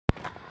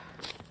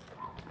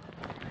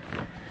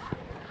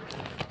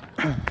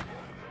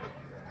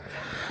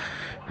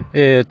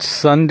It's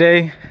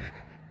Sunday,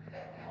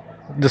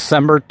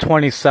 December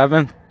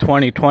 27th,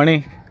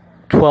 2020,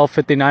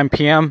 12:59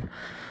 p.m.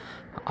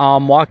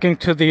 I'm walking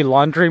to the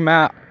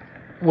laundromat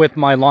with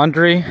my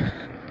laundry,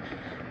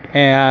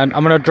 and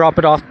I'm gonna drop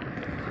it off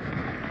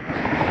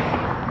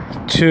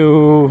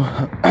to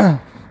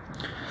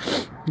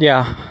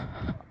yeah,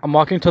 I'm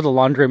walking to the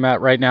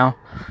laundromat right now.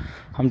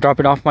 I'm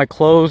dropping off my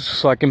clothes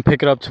so I can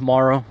pick it up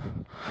tomorrow.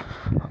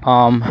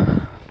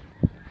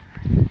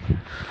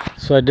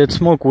 So I did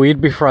smoke weed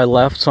before I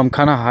left, so I'm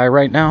kind of high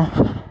right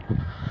now.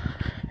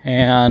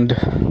 And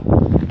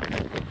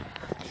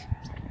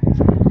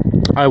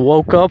I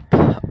woke up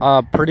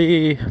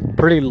pretty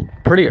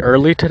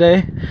early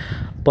today,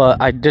 but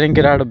I didn't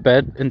get out of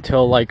bed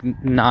until like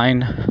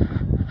 9.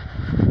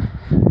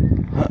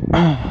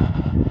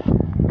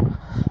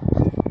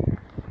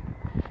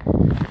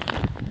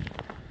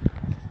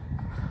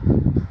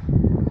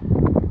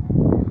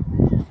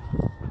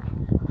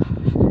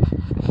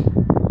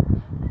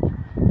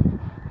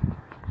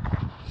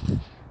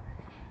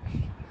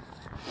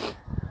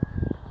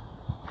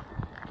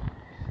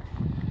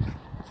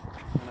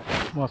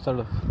 Buenas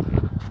tardes.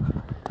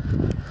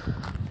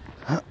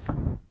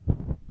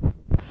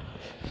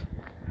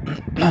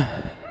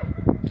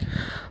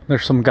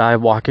 There's some guy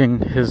walking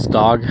his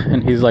dog,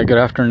 and he's like, "Good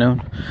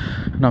afternoon,"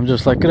 and I'm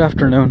just like, "Good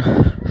afternoon."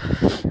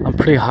 I'm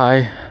pretty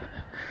high.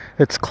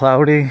 It's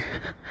cloudy.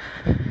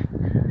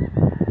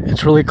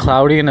 It's really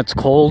cloudy and it's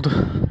cold,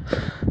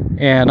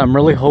 and I'm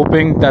really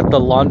hoping that the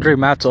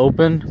laundromat's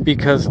open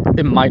because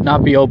it might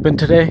not be open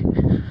today.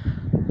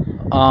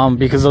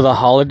 Because of the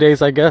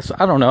holidays, I guess.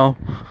 I don't know.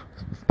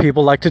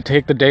 People like to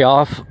take the day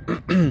off.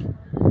 So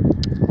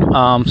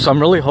I'm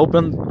really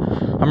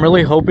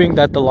hoping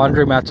that the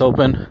laundromat's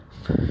open.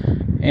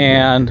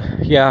 And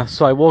yeah,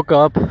 so I woke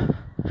up.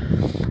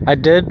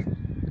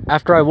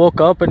 After I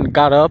woke up and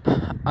got up,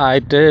 I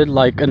did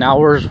like an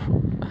hour's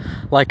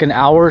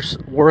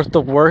worth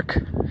of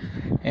work.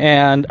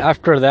 And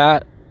after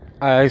that,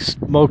 I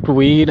smoked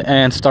weed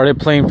and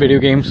started playing video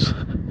games.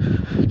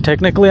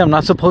 Technically, I'm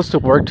not supposed to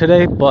work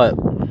today, but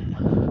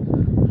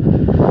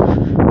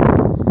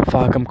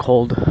fuck, I'm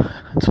cold.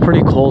 It's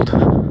pretty cold.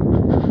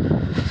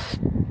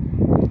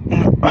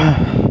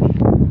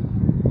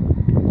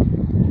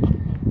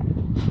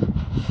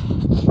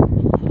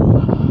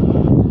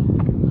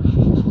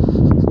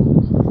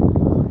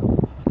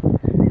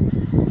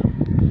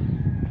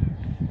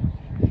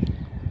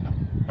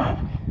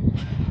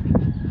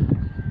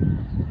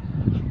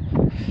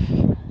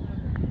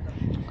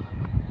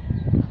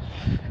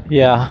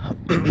 Yeah.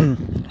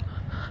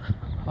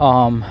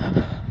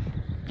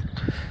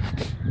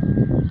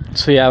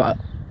 So yeah,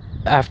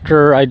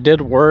 after I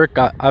did work,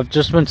 I've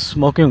just been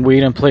smoking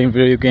weed and playing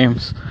video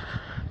games.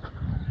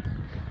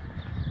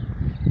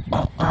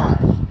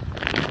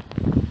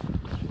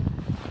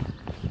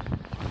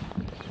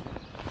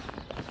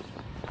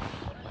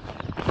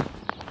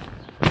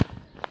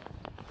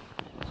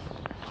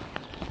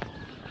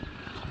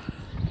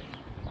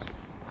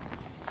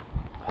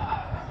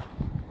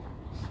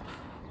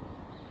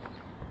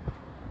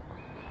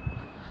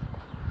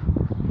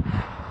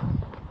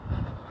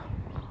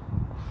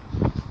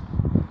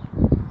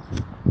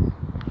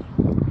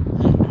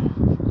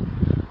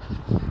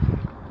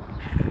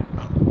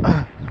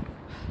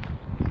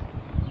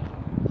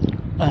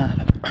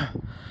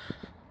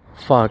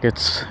 Fuck,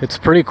 it's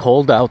pretty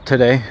cold out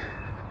today.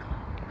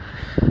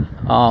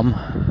 Oh,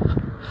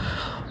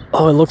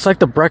 it looks like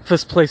the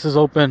breakfast place is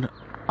open.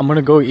 I'm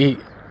gonna go eat.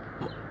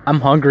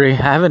 I'm hungry. I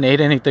haven't ate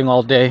anything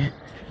all day.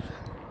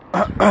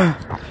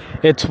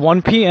 It's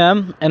 1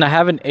 p.m. and I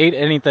haven't ate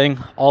anything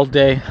all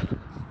day.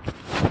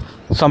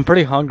 So I'm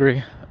pretty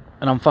hungry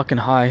and I'm fucking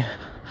high.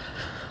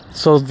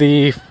 So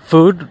the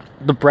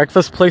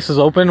breakfast place is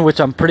open, which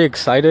I'm pretty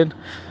excited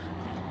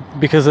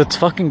because it's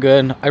fucking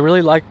good. I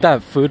really like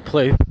that food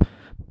place.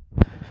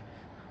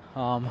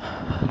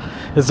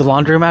 Is the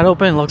laundromat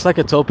open? It looks like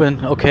it's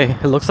open. Okay,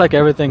 it looks like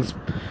everything's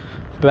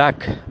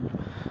back.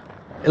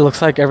 It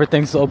looks like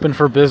everything's open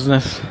for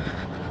business.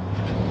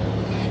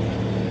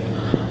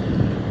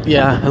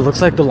 Yeah, it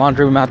looks like the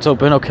laundromat's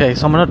open. Okay,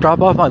 so I'm gonna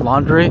drop off my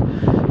laundry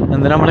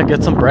and then I'm gonna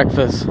get some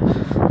breakfast.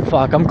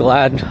 Fuck, I'm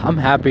glad. I'm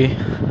happy.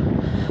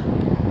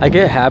 I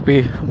get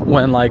happy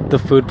when like the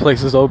food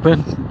place is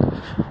open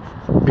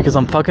because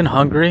I'm fucking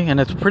hungry and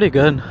it's pretty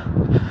good.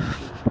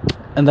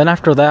 And then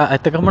after that, I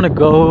think I'm gonna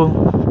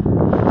go.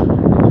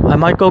 I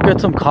might go get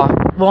some coffee.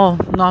 Well,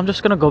 no, I'm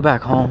just gonna go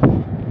back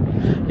home.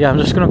 Yeah, I'm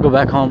just gonna go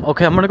back home.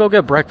 Okay, I'm gonna go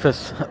get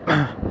breakfast.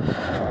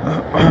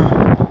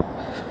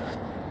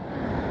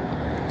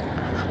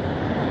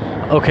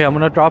 Okay, I'm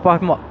gonna drop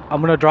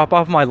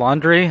off my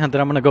laundry and then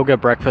I'm gonna go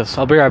get breakfast.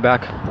 I'll be right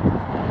back.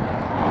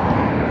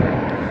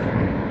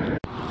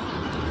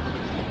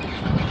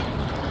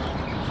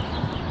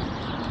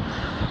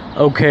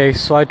 Okay,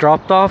 so I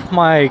dropped off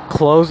my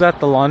clothes at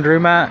the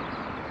laundromat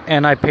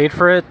and I paid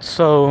for it,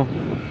 so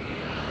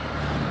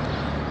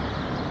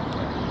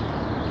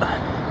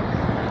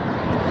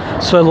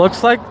it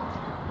looks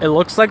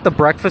like the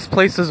breakfast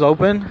place is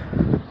open.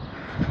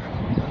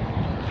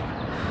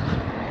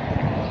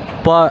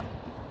 But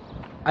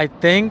I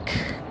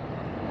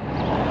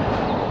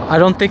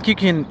don't think you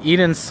can eat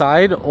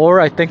inside, or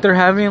I think they're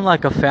having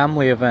like a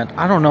family event.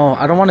 I don't know.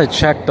 I don't want to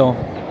check though.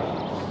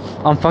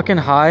 I'm fucking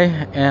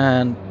high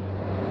and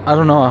I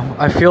don't know.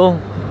 I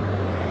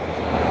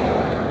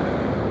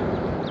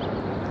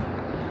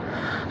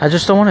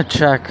just don't want to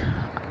check.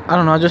 I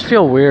don't know. I just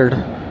feel weird.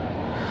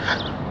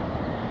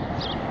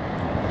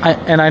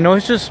 I know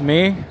it's just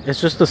me.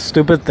 It's just a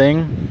stupid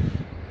thing.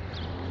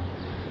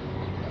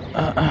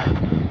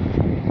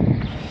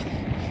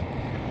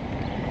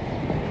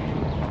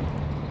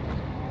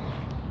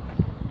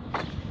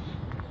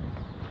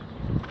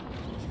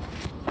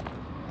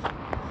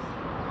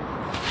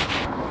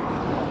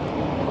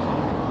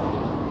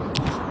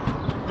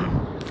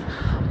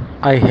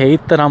 I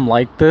hate that I'm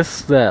like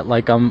this, that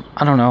like I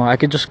don't know, I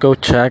could just go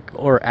check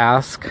or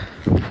ask.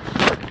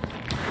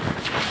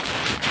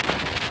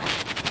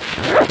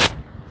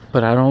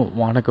 But I don't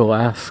want to go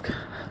ask.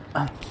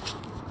 I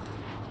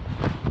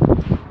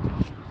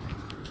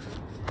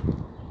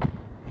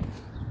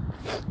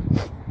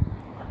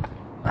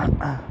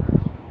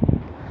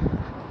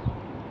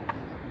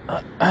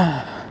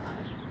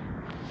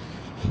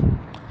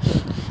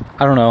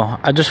don't know,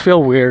 I just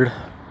feel weird.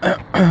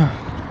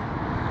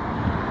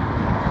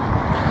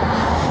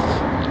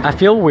 I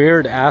feel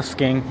weird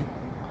asking,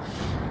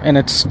 and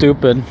it's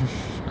stupid.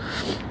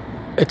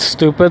 It's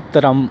stupid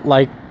that I'm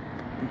like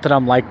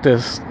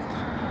this.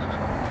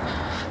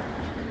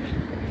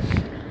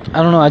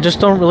 I don't know, I just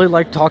don't really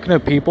like talking to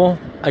people.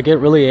 I get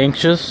really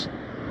anxious.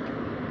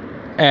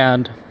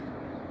 And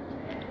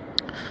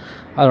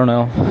I don't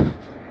know.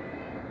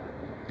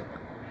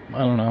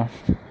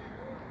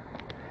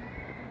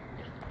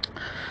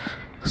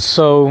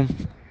 So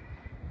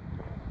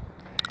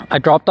I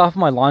dropped off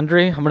my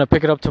laundry. I'm gonna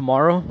pick it up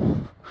tomorrow.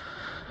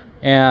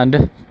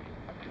 And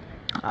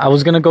I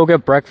was gonna go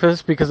get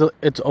breakfast because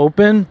it's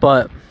open,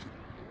 but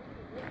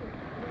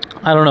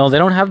I don't know, they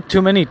don't have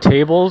too many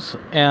tables,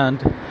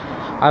 and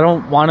I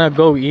don't want to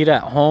go eat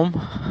at home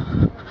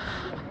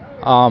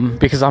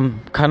because I'm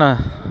kind of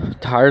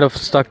tired of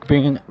stuck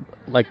being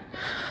like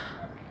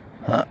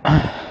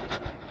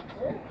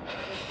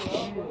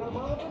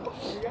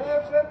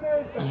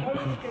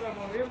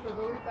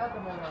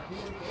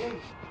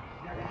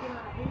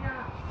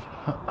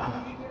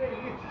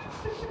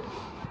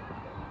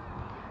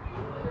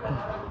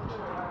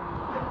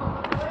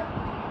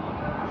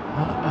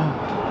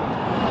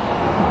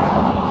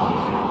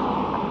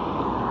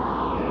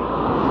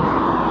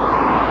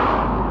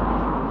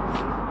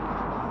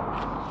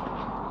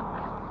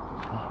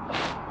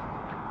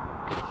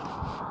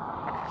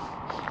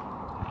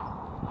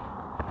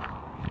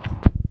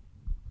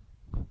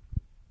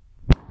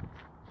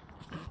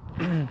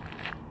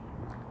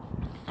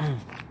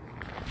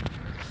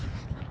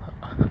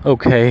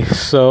okay,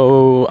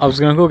 so I was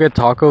gonna go get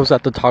tacos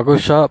at the taco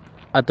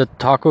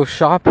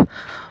shop,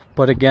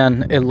 but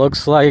again, it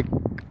looks like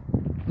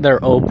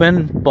they're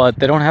open, but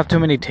they don't have too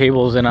many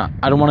tables, and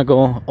I don't want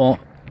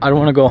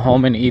to go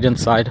home and eat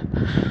inside.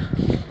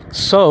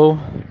 So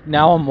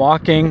now I'm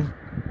walking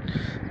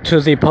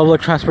to the public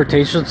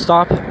transportation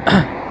stop.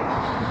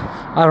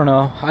 I don't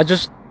know, I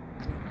just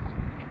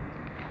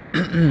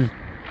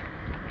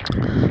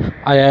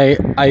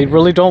I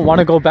really don't want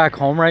to go back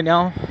home right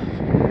now,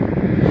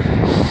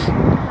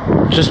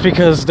 just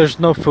because there's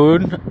no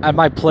food at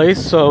my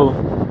place. So,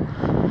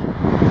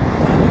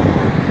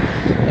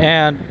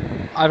 and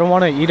I don't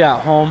want to eat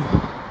at home.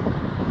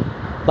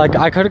 Like,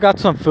 I could have got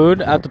some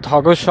food at the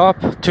taco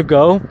shop to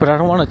go, but I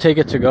don't want to take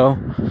it to go.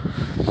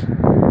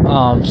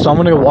 So I'm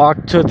gonna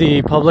walk to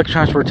the public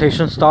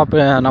transportation stop,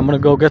 and I'm gonna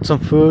go get some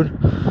food.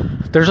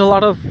 There's a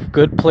lot of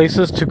good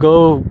places to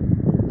go.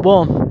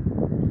 Well,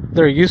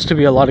 there used to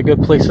be a lot of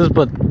good places,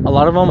 but a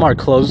lot of them are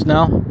closed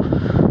now,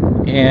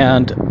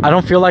 and I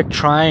don't feel like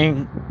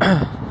trying.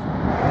 I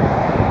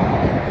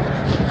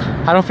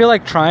don't feel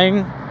like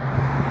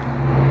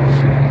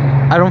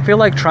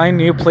trying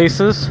new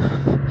places.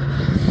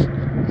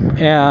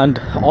 And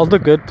all the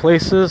good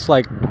places,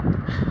 like,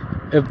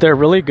 if they're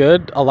really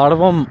good, a lot of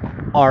them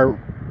are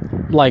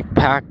like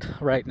packed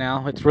right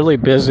now. It's really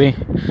busy,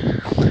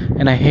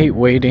 and I hate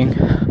waiting.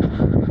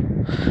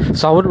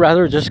 So I would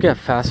rather just get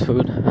fast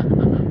food.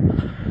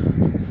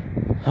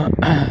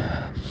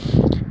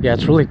 Yeah,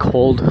 it's really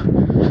cold.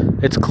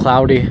 It's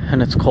cloudy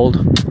and it's cold.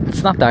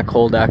 It's not that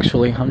cold,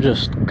 actually. I'm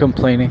just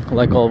complaining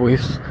like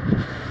always.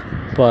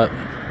 But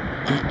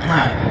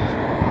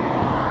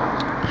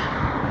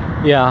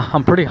yeah,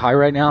 I'm pretty high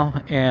right now,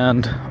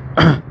 and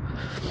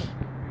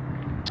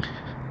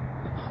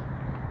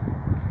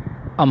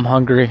I'm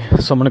hungry,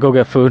 so I'm gonna go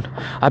get food.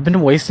 I've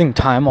been wasting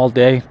time all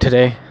day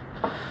today.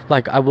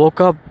 Like, I woke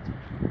up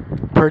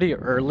pretty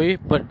early,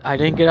 but I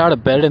didn't get out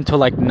of bed until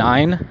like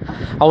 9.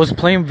 I was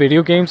playing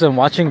video games and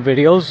watching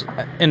videos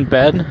in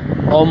bed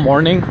all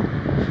morning,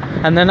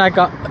 and then I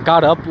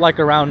got up like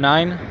around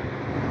 9.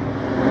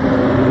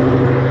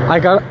 I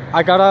got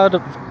out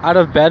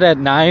of bed at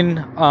 9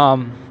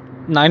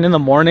 in the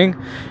morning,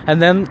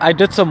 and then I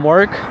did some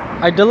work.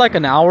 I did like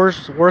an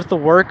hour's worth of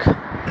work,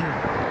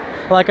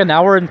 like an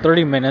hour and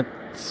 30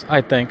 minutes,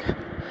 I think.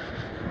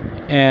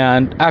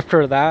 And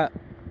after that,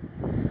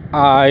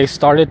 I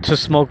started to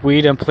smoke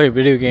weed and play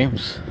video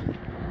games.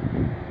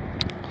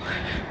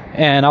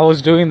 And I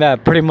was doing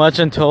that pretty much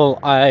until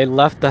I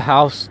left the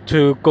house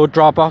to go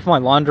drop off my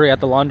laundry at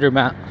the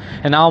laundromat.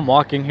 And now I'm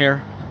walking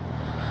here.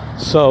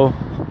 So,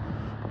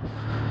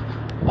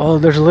 oh,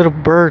 there's a little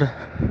bird.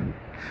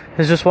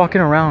 It's just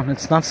walking around.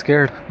 It's not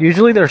scared.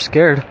 Usually they're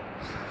scared,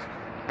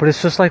 but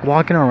it's just like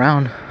walking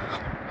around.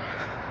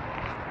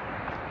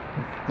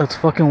 That's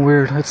fucking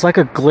weird. It's like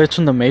a glitch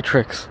in the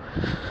Matrix.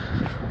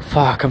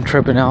 Fuck, I'm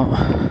tripping out.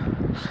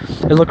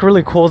 It looked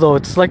really cool though.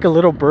 It's like a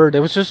little bird. It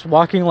was just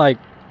walking like...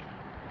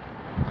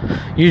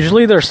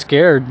 Usually they're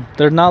scared.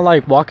 They're not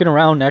like walking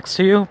around next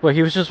to you, but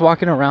he was just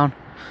walking around.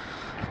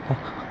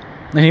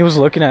 And he was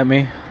looking at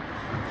me.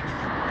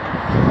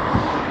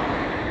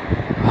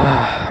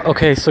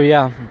 Okay, so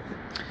yeah.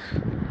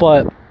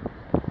 But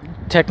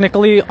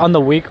technically on the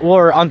week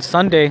or on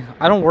Sunday,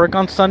 I don't work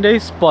on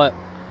Sundays, but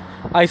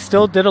I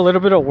still did a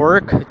little bit of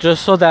work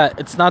just so that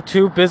it's not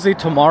too busy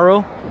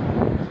tomorrow,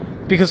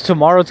 because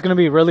tomorrow it's gonna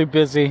be really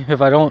busy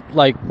if I don't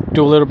like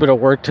do a little bit of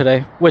work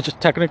today, which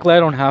technically I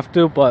don't have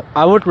to, but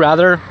I would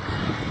rather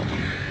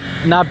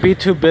not be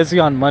too busy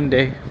on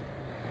Monday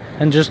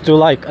and just do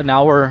like an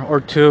hour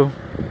or two,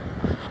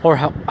 or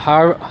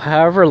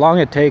however long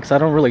it takes. I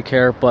don't really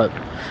care, but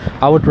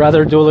I would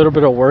rather do a little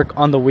bit of work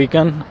on the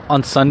weekend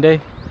on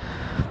Sunday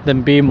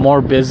than be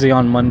more busy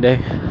on Monday,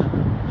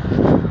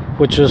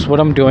 which is what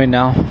I'm doing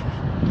now.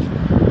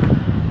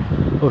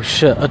 Oh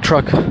shit, a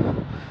truck.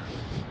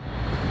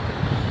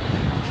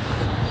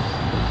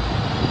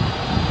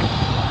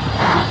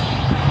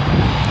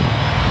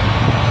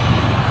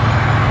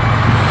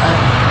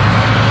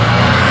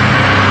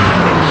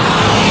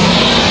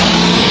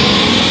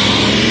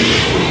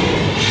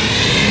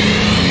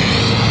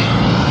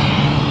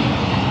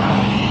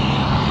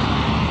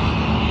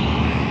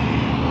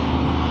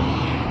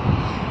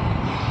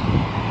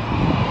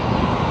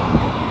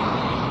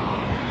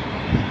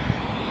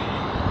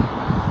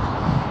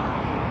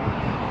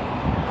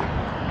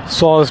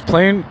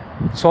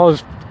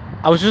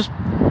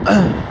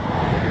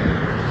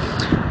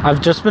 I've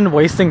just been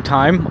wasting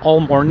time all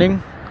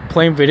morning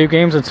playing video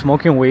games and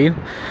smoking weed,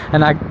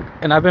 and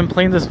I've been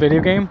playing this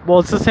video game. Well,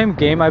 it's the same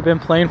game I've been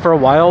playing for a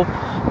while,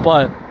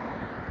 but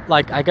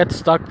like I get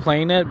stuck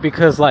playing it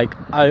because like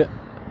I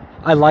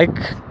like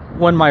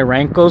when my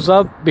rank goes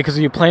up, because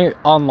you play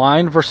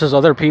online versus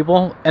other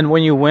people, and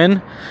when you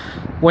win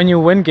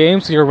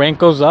games, your rank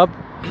goes up.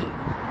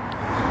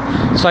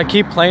 So I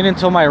keep playing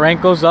until my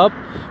rank goes up.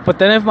 But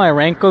then if my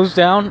rank goes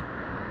down,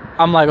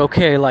 I'm like,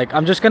 okay, like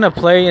I'm just gonna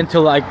play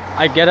until like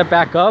I get it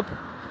back up.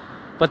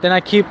 But then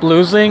I keep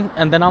losing,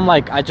 and then I'm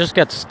like, I just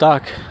get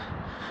stuck.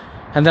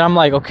 And then I'm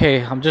like,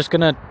 okay, I'm just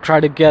gonna try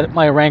to get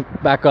my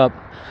rank back up.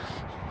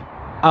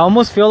 I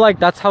almost feel like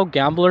that's how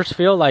gamblers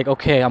feel. Like,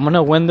 okay, I'm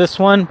gonna win this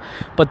one,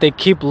 but they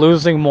keep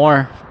losing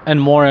more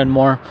and more and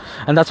more.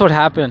 And that's what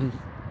happened.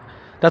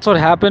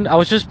 I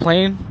was just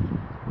playing,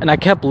 and I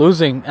kept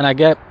losing, and I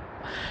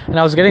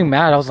was getting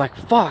mad. I was like,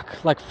 fuck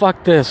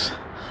this.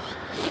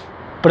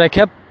 But I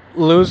kept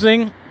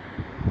losing,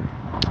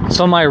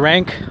 so my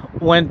rank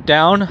went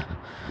down,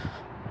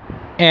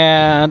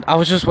 and I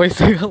was just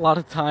wasting a lot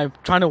of time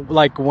trying to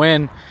like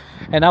win.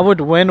 And I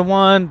would win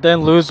one,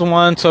 then lose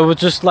one, so it would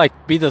just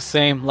like be the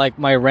same. Like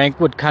my rank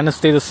would kind of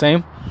stay the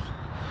same.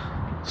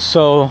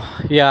 So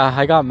yeah,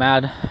 I got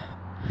mad,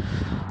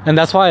 and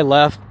that's why I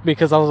left,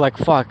 because I was like,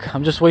 fuck,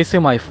 I'm just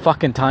wasting my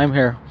fucking time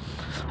here.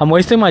 I'm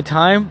wasting my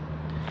time,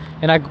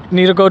 and I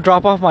need to go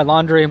drop off my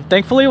laundry.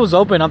 Thankfully it was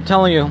open, I'm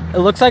telling you. It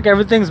looks like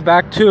everything's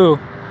back to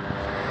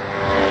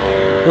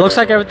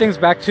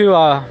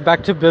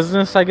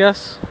business, I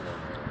guess.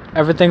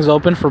 Everything's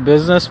open for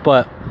business,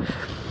 but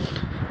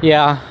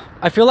yeah,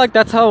 I feel like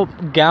that's how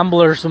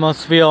gamblers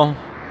must feel,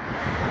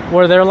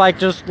 where they're like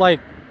just like,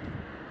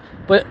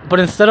 but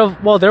instead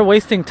of, well, they're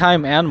wasting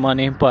time and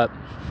money, but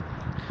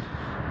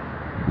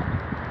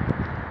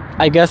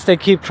I guess they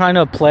keep trying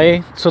to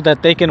play so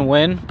that they can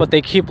win, but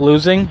they keep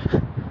losing.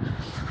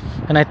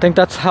 And I think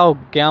that's how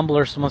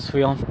gamblers must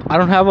feel. I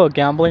don't have a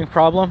gambling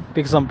problem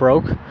because I'm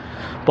broke,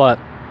 but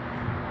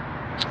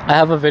I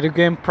have a video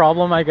game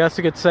problem, I guess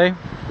you could say.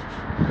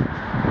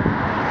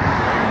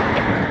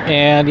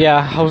 And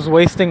yeah, I was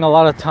wasting a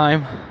lot of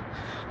time.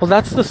 Well,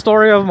 that's the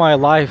story of my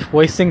life.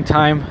 Wasting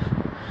time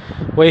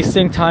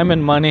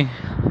and money.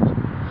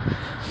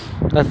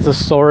 That's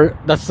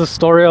the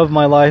story of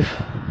my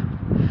life.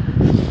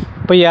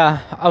 But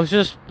yeah, I was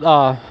just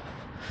when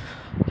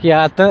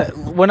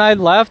I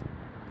left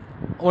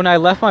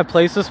my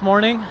place this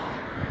morning,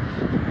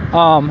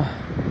 I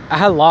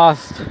had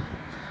lost.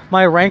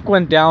 My rank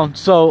went down.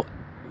 So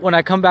when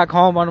I come back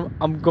home,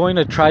 I'm going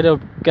to try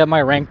to get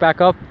my rank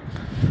back up.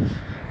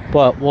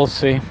 But we'll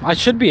see. I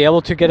should be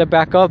able to get it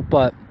back up,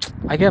 but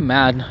I get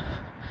mad.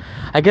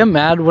 I get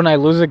mad when I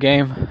lose a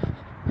game.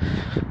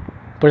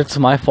 But it's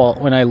my fault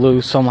when I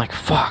lose, so I'm like,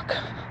 fuck.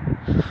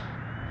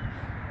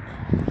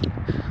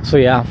 So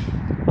yeah,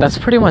 that's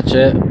pretty much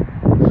it.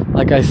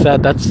 Like I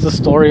said, that's the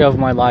story of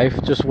my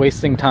life. Just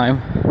wasting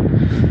time.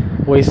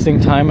 Wasting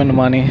time and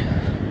money.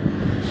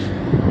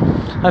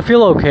 I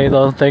feel okay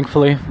though,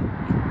 thankfully.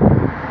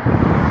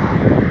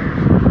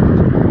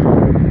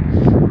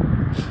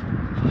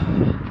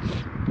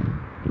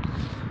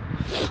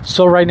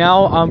 So right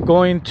now I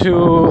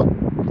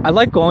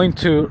like going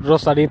to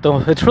Rosarito.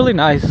 It's really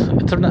nice.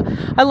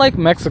 I like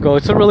Mexico.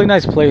 It's a really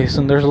nice place,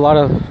 and there's a lot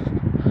of,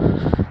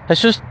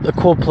 it's just a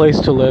cool place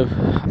to live.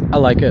 I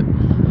like it.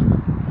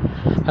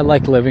 I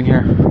like living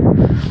here.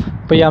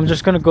 But yeah, I'm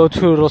just gonna go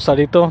to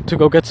Rosarito to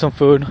go get some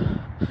food.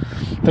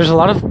 There's a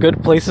lot of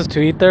good places to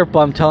eat there,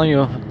 but I'm telling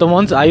you, the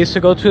ones I used to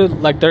go to,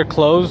 like, they're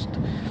closed.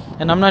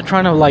 And I'm not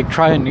trying to like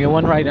try a new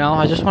one right now.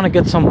 I just want to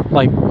get some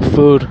like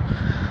food.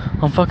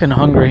 I'm fucking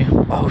hungry.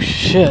 Oh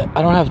shit,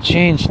 I don't have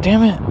change.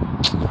 Damn it.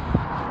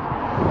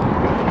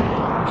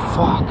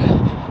 Fuck.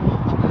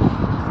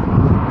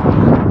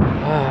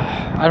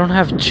 I don't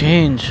have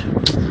change.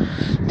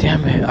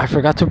 Damn it, I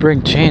forgot to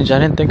bring change. I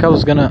didn't think I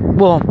was gonna.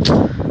 Well,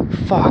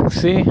 fuck,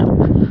 see?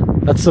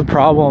 That's the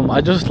problem. I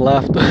just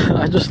left.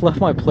 I just left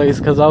my place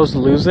because I was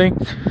losing.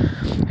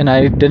 And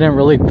I didn't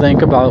really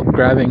think about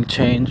grabbing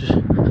change.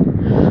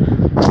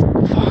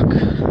 Fuck.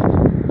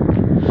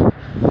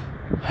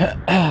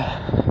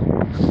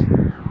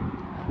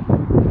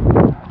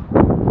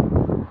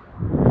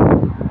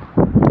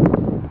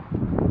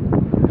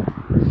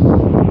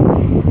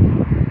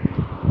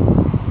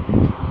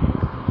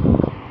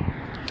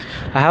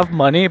 I have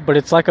money, but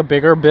it's like a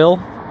bigger bill.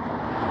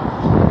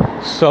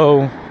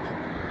 So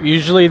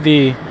usually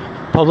the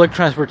public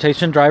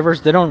transportation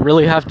drivers, they don't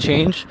really have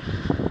change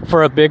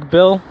for a big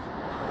bill.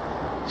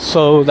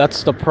 So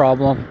that's the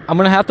problem. I'm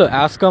gonna have to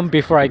ask him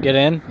before I get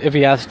in if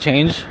he has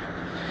change,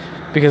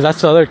 because that's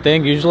the other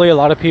thing. Usually a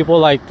lot of people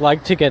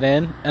like to get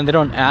in and they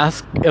don't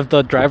ask if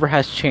the driver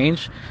has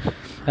change,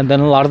 and then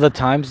a lot of the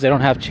times they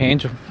don't have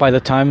change by the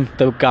time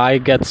the guy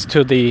gets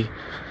to the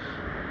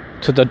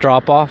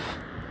drop off.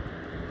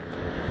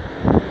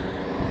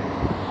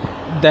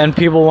 Then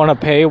people want to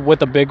pay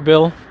with a big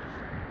bill,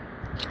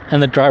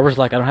 and the driver's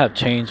like, I don't have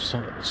change.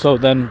 So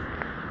then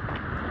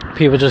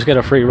people just get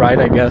a free ride,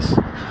 I guess.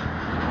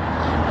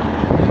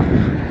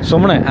 So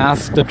I'm gonna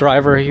ask the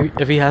driver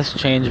if he has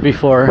change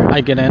before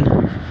I get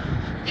in.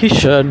 He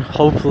should,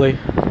 hopefully.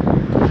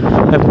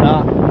 If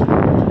not,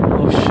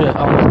 oh shit,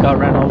 I almost got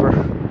ran over.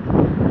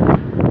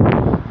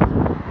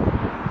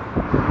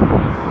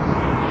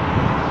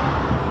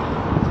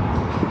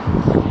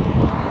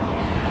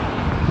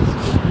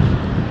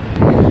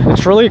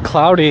 It's really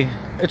cloudy.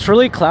 It's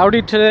really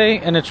cloudy today,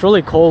 and it's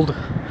really cold.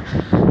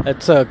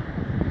 It's a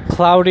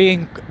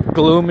cloudy,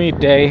 gloomy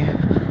day.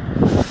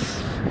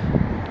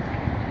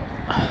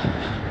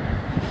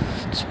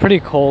 It's pretty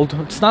cold.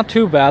 It's not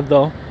too bad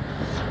though.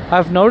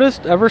 I've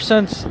noticed ever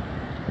since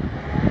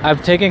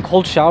I've taken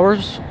cold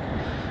showers.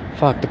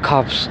 Fuck, the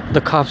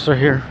cops are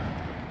here.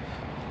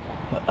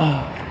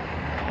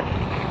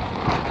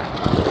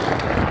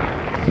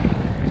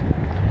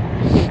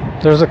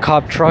 There's a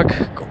cop truck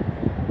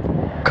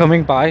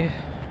coming by,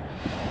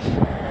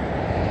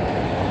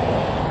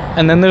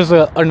 and then there's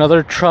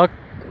another truck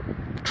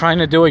trying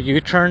to do a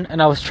U-turn,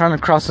 and I was trying to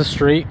cross the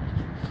street,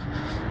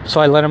 so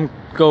I let him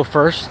go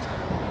first.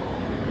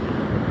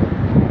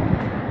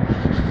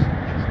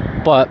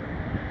 But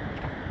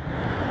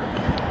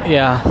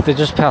yeah, they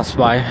just passed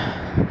by.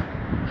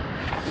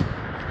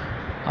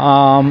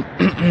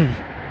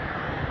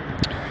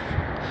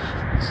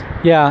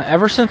 Yeah,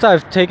 ever since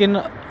I've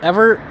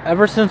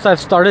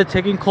started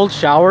taking cold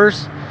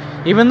showers,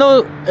 even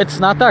though it's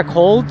not that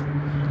cold,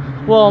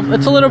 well,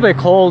 it's a little bit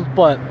cold,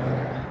 but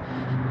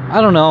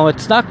I don't know,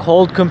 it's not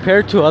cold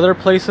compared to other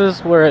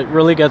places where it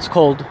really gets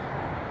cold.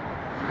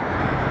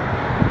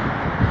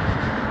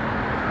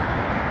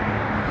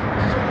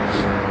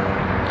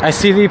 I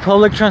see the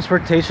public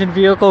transportation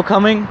vehicle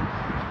coming,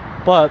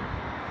 but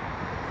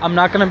I'm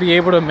not gonna be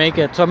able to make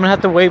it, so I'm gonna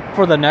have to wait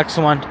for the next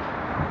one.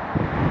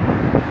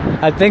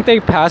 I think they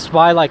pass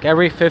by like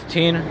every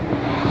 15,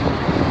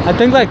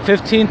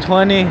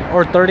 20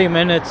 or 30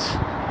 minutes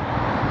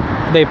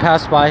they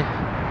pass by.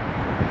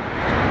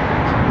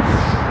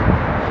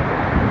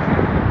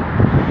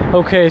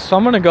 Okay, so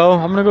I'm gonna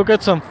go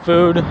get some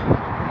food,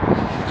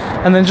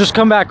 and then just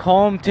come back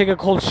home, take a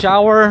cold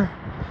shower,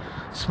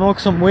 smoke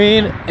some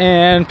weed,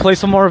 and play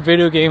some more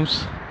video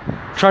games.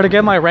 Try to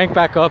get my rank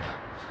back up,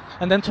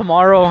 and then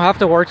tomorrow, I have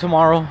to work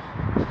tomorrow.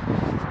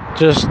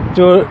 Just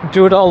do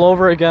it all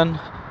over again.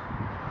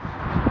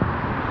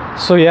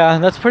 So yeah,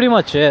 that's pretty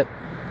much it.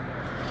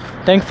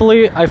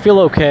 Thankfully, I feel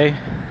okay.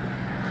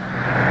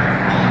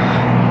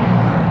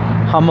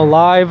 I'm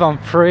alive, I'm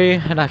free,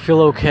 and I feel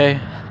okay.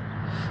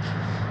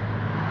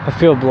 I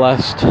feel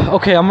blessed.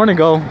 Okay, I'm gonna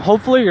go.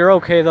 Hopefully you're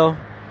okay though.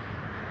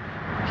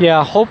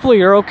 Yeah, hopefully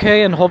you're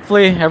okay, and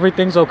hopefully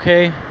everything's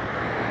okay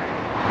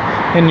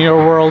in your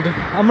world.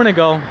 I'm gonna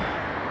go.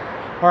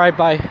 Alright,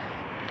 bye.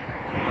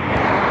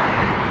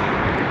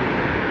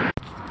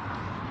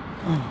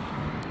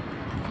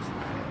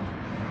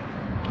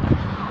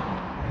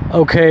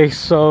 Okay,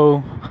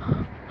 so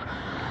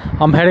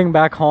I'm heading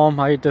back home.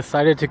 I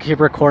decided to keep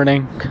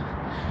recording.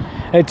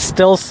 It's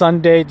still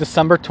Sunday,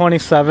 December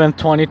 27th,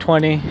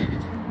 2020.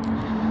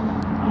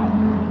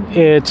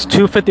 It's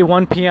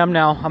 2:51 p.m.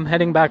 now. I'm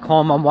heading back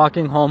home. I'm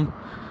walking home.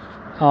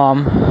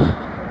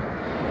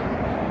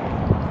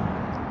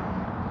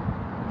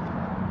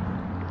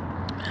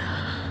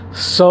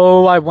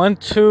 So I went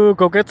to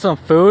go get some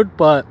food,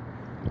 but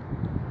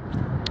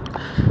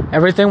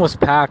everything was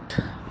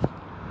packed.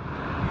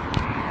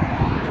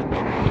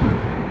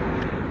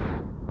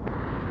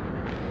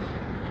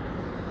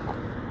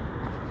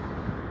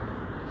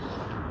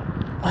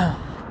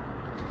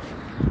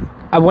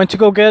 I went to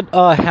go get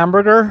a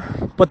hamburger,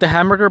 but the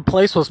hamburger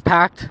place was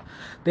packed.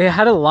 They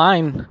had a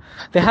line.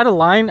 They had a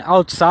line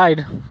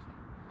outside.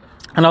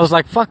 And I was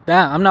like, fuck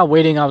that. I'm not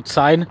waiting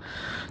outside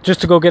just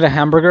to go get a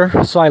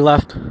hamburger. So I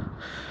left.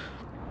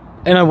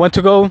 And I went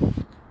to go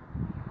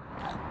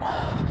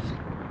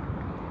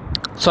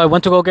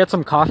get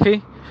some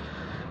coffee.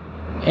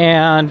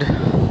 And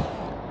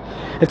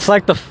it's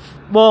like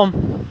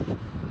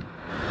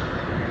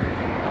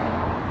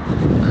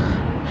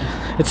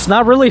it's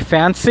not really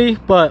fancy,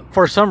 but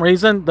for some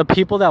reason, the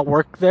people that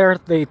work there,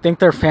 they think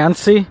they're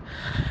fancy.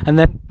 And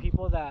then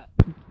people that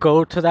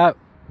go to that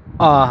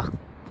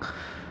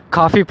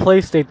coffee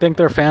place, they think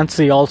they're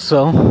fancy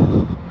also.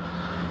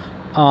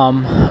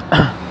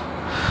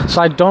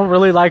 So I don't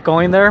really like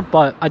going there,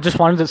 but I just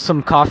wanted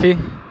some coffee.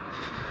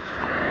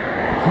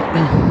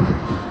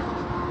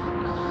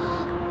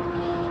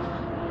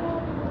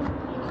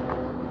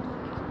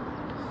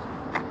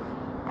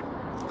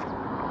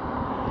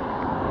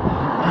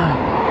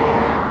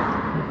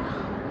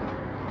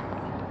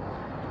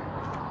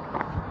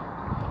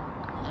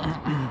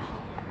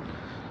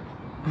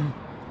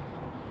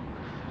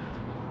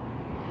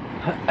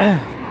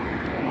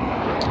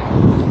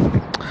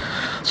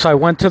 So I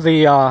went to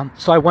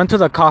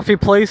the coffee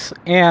place,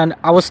 and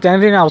I was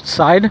standing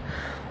outside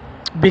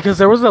because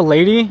there was a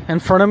lady in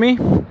front of me.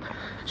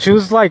 She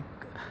was like,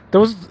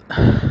 there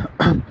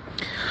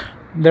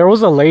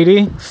was a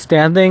lady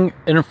standing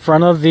in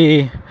front of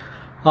the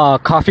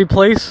coffee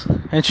place,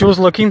 and she was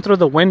looking through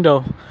the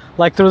window,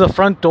 like through the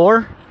front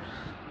door.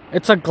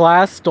 It's a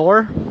glass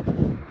door,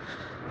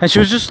 and she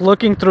was just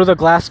looking through the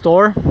glass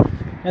door,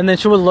 and then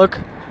she would look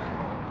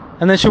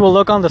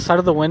on the side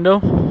of the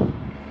window.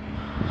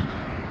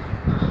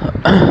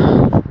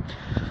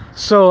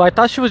 So I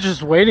thought she was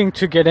just waiting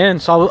to get in,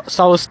 so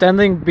I was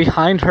standing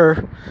behind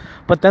her.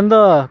 But then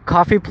the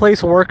coffee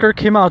place worker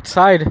came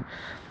outside,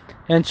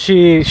 and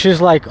she's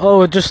like,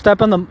 oh, just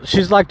step on the,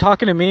 she's like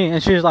talking to me,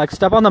 and she's like,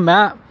 step on the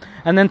mat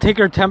and then take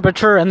your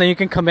temperature and then you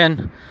can come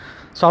in.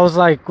 So I was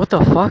like, what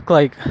the fuck?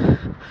 Like,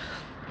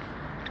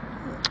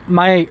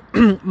 my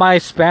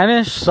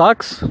Spanish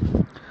sucks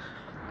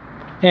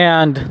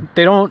and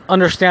they don't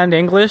understand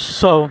English,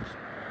 so,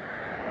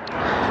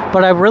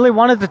 but I really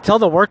wanted to tell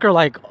the worker,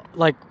 like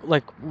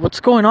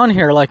what's going on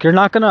here? Like, you're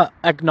not gonna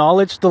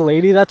acknowledge the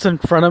lady that's in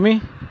front of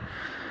me?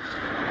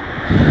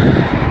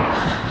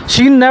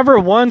 She never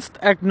once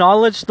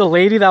acknowledged the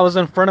lady that was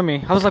in front of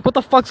me. I was like, what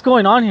the fuck's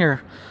going on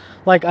here?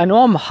 Like, I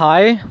know I'm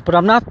high, but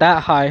I'm not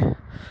that high.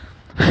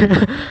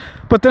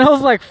 But then I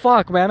was like,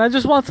 fuck, man, I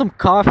just want some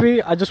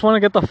coffee. I just want to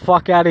get the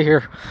fuck out of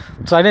here.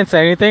 So I didn't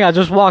say anything. I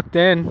just walked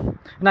in,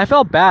 and I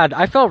felt bad.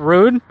 I felt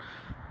rude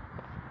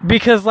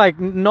because, like,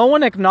 no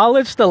one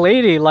acknowledged the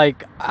lady.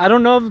 Like, I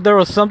don't know if there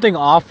was something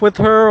off with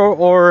her,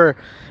 or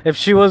if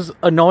she was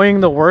annoying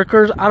the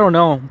workers. I don't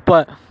know.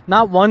 But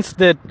not once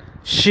did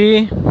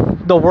she,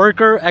 the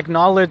worker,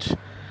 acknowledge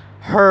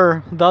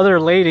her, the other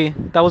lady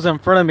that was in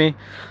front of me.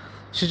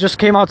 She just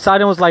came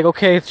outside and was like,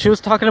 okay. She was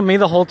talking to me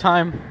the whole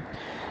time.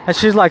 And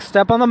she's like,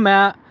 step on the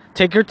mat,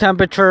 take your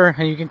temperature,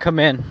 and you can come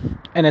in.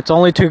 And it's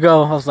only to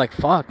go. I was like,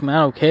 fuck,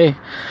 man, okay.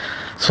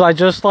 So I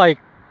just, like,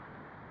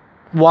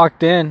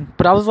 walked in.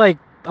 But I was like,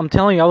 I'm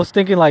telling you, I was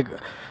thinking, like,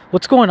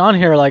 what's going on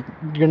here? Like,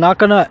 you're not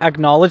gonna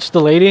acknowledge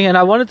the lady? And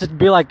I wanted to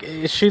be like,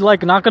 is she,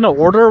 like, not gonna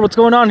order? What's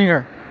going on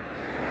here?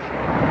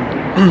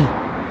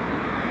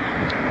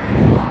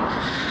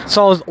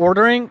 So I was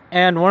ordering,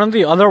 and one of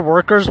the other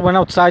workers went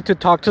outside to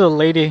talk to the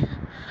lady.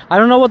 I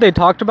don't know what they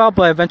talked about,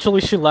 but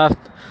eventually she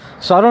left.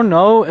 So I don't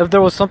know if there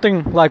was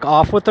something, like,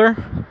 off with her.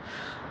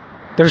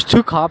 There's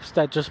 2 cops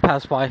that just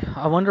passed by.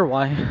 I wonder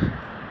why.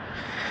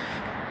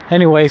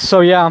 Anyway, so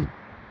yeah,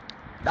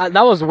 that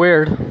was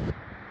weird.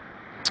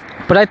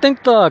 But I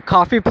think the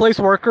coffee place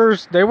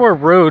workers, they were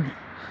rude.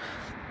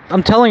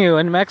 I'm telling you,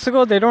 in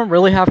Mexico, they don't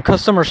really have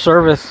customer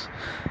service.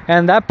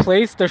 And that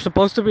place, they're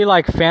supposed to be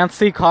like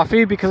fancy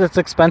coffee because it's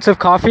expensive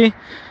coffee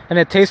and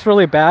it tastes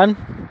really bad.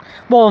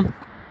 Well,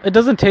 it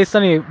doesn't taste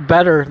any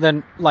better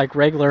than like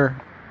regular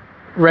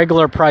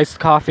priced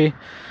coffee.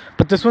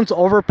 But this one's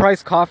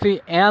overpriced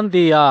coffee, and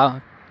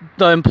the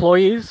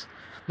employees,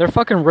 they're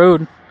fucking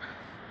rude.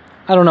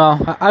 I don't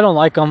know. I don't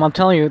like them. I'm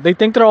telling you, they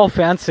think they're all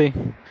fancy.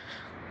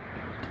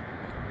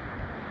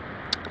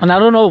 And I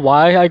don't know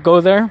why I go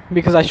there,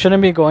 because I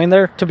shouldn't be going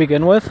there to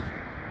begin with.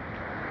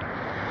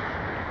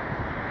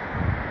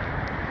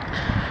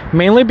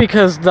 Mainly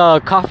because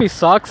the coffee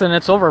sucks and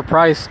it's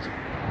overpriced.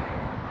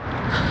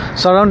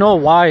 So I don't know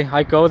why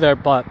I go there,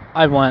 but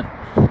I went.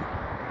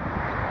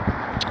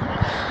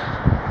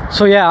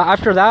 So yeah,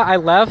 after that I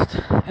left,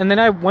 and then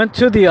I went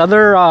to the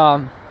other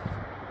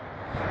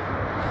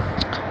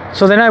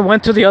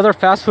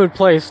fast food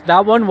place.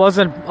 That one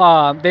wasn't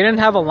they didn't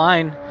have a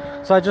line.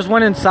 So I just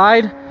went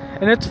inside,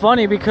 and it's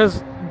funny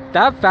because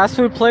that fast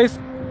food place,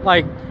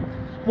 like,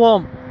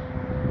 well,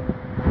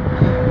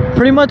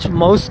 pretty much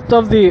most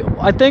of the,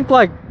 I think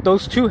like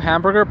those two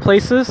hamburger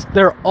places,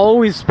 they're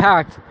always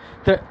packed.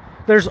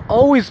 There's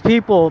always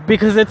people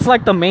because it's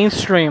like the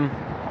mainstream.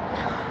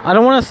 I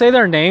don't want to say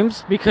their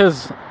names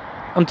because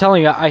I'm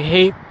telling you, I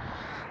hate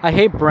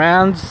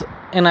brands,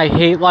 and I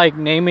hate like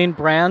naming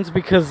brands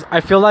because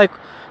I feel like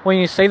when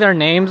you say their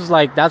names,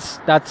 like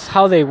that's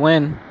how they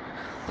win.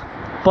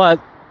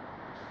 But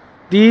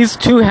these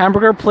two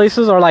hamburger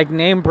places are like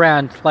name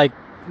brand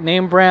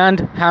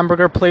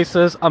hamburger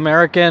places,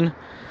 American.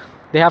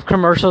 They have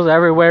commercials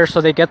everywhere,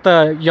 so they get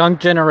the young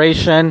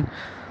generation,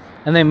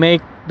 and they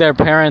make their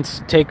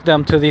parents take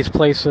them to these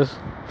places.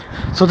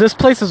 So this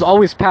place is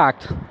always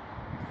packed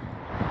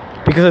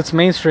because it's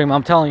mainstream,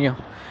 I'm telling you.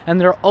 And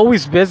they're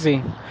always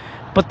busy.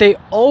 But they're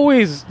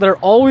always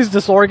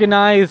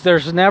disorganized.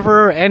 There's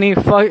never any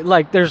fight.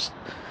 Like, it's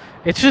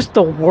just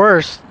the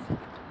worst.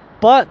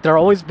 But they're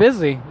always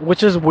busy,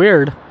 which is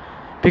weird,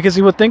 because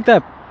you would think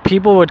that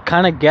people would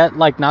kind of get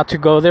like not to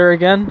go there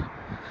again,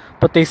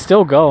 but they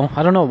still go.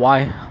 I don't know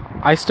why.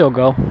 I still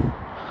go.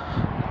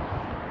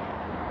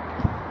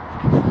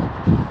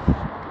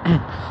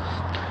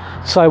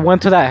 So I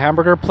went to that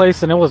hamburger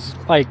place, and it was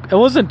like, it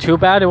wasn't too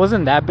bad. It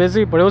wasn't that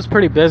busy, but it was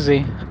pretty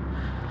busy.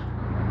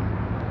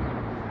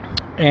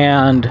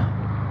 And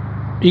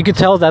you could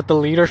tell that the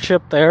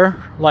leadership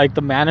there, like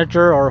the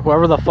manager or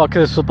whoever the fuck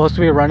is supposed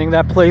to be running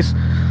that place,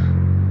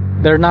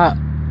 they're not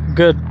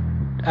good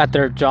at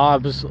their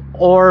jobs.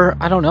 Or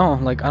I don't know,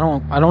 like I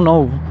don't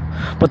know,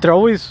 but they're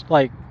always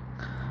like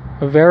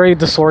very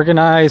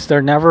disorganized.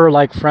 They're never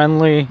like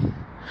friendly.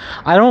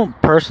 I don't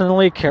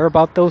personally care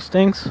about those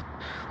things.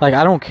 Like,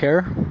 I don't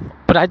care,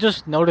 but I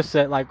just noticed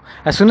it. Like,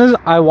 as soon as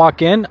I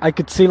walk in, I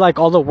could see like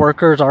all the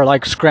workers are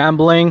like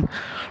scrambling,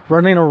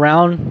 running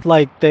around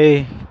like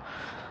they,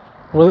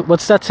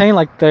 what's that saying?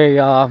 Like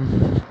they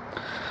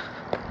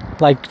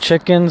like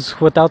chickens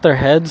without their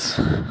heads.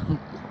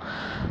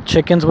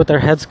 Chickens with their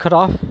heads cut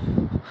off.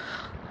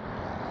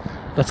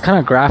 That's kind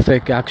of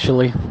graphic,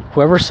 actually.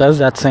 Whoever says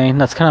that saying,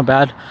 that's kind of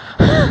bad.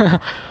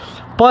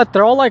 But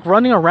they're all like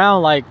running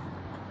around, like,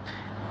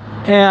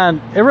 and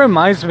it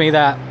reminds me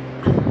that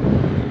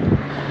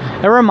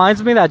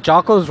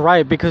Jocko's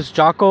right, because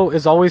Jocko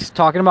is always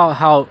talking about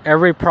how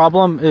every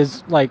problem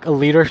is like a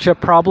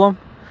leadership problem,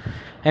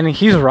 and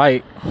he's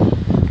right.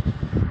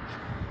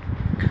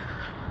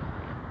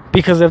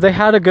 Because if they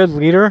had a good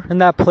leader in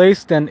that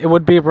place, then it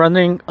would be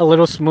running a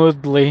little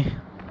smoother.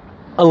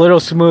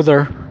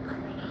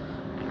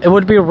 It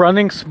would be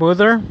running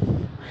smoother.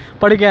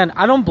 But again,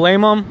 I don't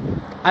blame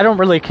them. I don't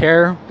really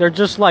care. They're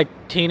just like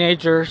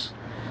teenagers.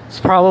 It's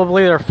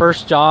probably their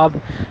first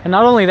job. And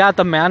not only that,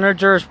 the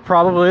manager is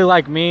probably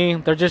like me.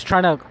 They're just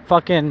trying to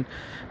fucking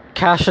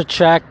cash a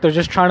check. They're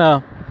just trying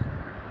to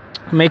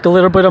make a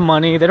little bit of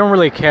money. They don't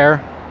really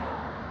care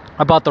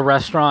about the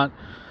restaurant.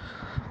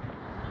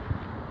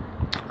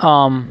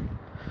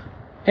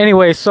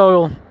 Anyway,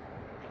 so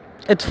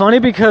it's funny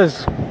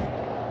because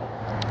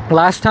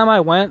last time I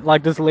went,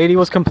 like, this lady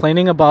was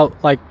complaining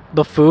about like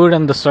the food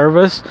and the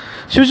service.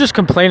 She was just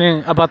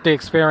complaining about the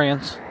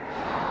experience.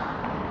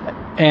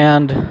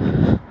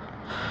 And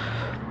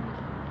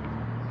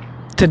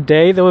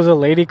today there was a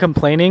lady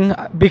complaining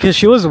because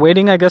she was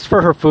waiting, I guess,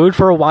 for her food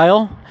for a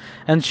while,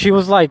 and she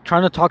was like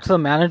trying to talk to the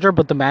manager,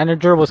 but the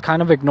manager was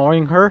kind of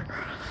ignoring her,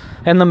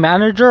 and the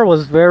manager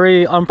was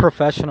very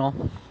unprofessional.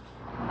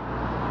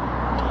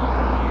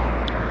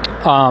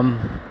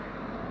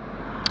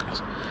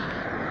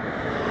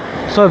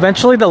 So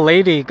eventually the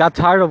lady got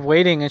tired of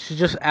waiting, and she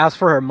just asked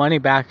for her money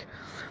back.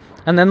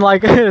 And then,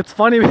 like, it's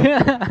funny.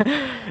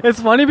 It's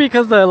funny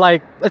because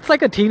it's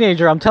like a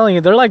teenager. I'm telling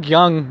you, they're like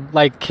young,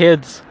 like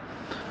kids.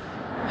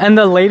 And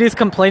the lady's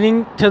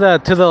complaining to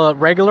the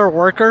regular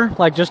worker,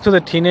 like just to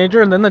the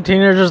teenager, and then the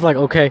teenager's like,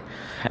 okay.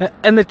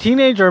 And the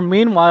teenager,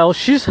 meanwhile,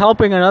 she's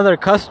helping another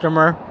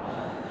customer,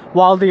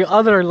 while the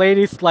other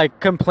lady's like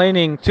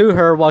complaining to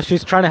her while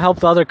she's trying to help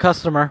the other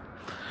customer.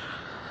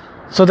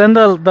 So then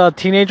the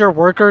teenager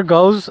worker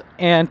goes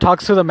and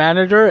talks to the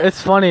manager.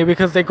 It's funny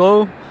because they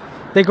go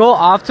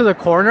off to the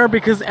corner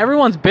because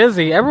everyone's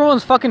busy.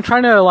 Everyone's fucking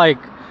trying to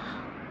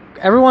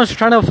everyone's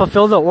trying to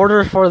fulfill the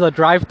order for the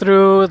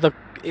drive-thru, the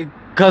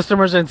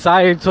customers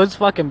inside, so it's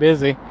fucking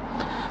busy.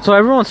 So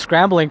everyone's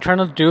scrambling, trying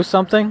to do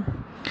something.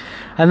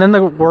 And then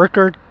the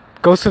worker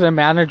goes to the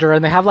manager,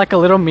 and they have like a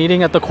little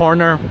meeting at the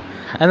corner.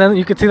 And then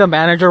you can see the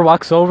manager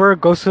walks over,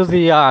 goes to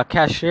the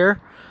cashier,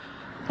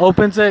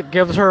 opens it,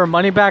 gives her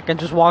money back, and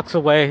just walks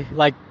away.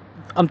 Like,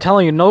 I'm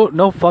telling you, no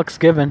fucks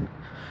given.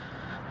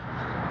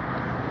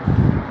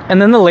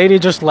 And then the lady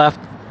just left.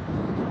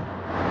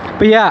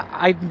 But yeah,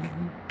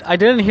 I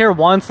didn't hear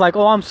once like,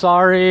 oh, I'm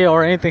sorry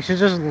or anything. She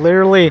just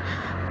literally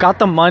got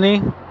the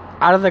money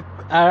out of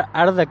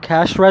the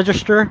cash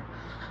register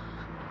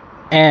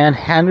and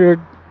handed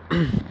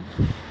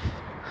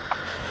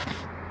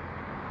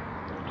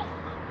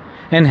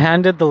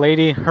the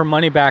lady her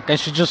money back, and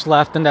she just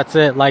left, and that's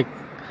it. Like,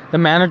 the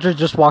manager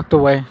just walked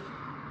away.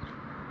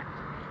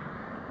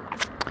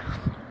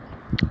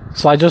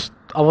 So I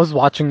was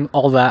watching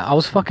all that. I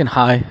was fucking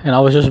high, and I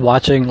was just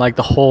watching like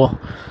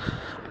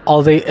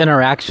all the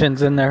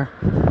interactions in there,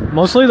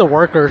 mostly the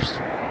workers.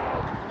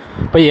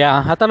 But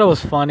yeah, I thought it was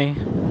funny.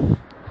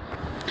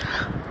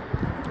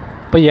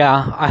 But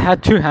yeah, I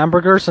had 2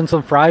 hamburgers and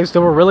some fries. They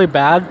were really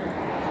bad,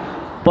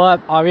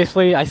 but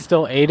obviously I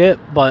still ate it,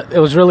 but it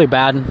was really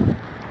bad.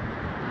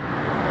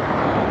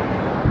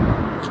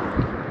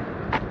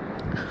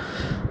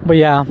 But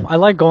yeah, I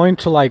like going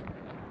to like,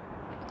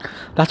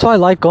 that's why I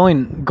like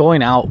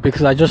going out,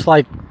 because I just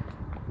like,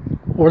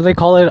 what do they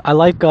call it? I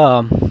like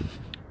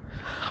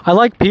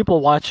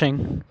people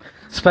watching,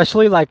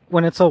 especially like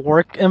when it's a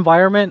work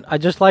environment. I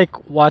just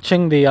like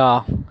watching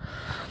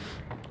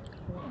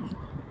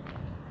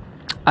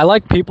I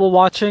like people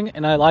watching,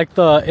 and I like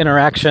the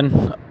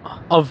interaction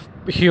of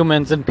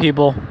humans and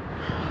people.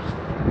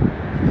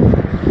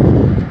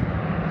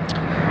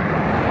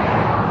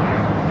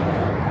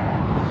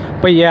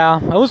 But yeah,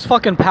 it was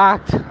fucking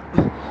packed.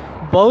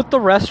 Both the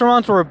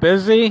restaurants were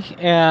busy,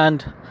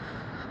 and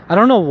I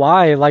don't know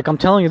why. Like, I'm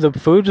telling you, the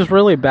food is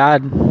really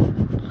bad.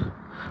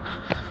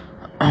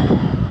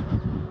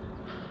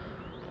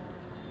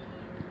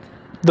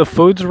 The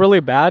food's really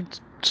bad,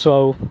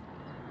 so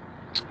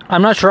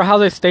I'm not sure how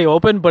they stay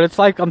open, but it's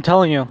like, I'm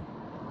telling you,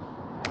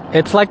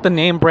 it's like the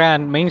name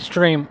brand,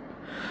 mainstream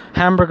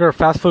hamburger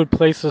fast food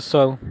places,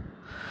 so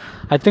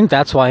I think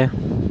that's why.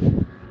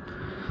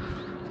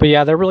 But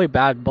yeah, they're really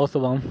bad, both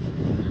of them.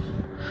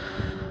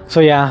 So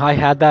yeah, I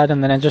had that,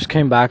 and then I just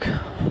came back.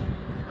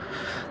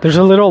 There's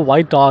a little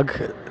white dog.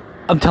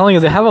 I'm telling you,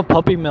 they have a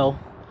puppy mill.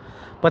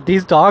 But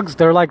these dogs,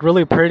 they're like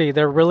really pretty.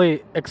 They're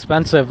really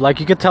expensive.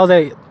 Like, you could tell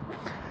they...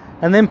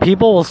 And then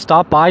people will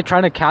stop by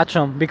trying to catch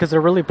them because they're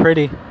really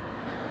pretty.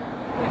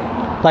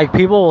 Like,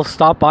 people will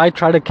stop by,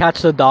 try to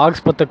catch the dogs,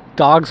 but the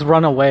dogs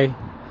run away.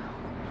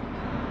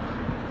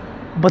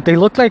 But they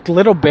look like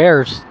little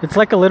bears. It's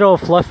like a little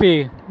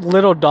fluffy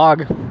little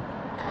dog.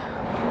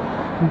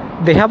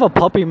 They have a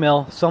puppy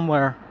mill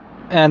somewhere,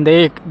 and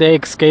they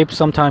escape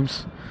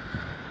sometimes.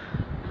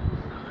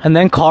 And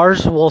then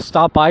cars will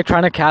stop by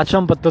trying to catch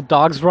them, but the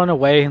dogs run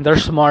away. They're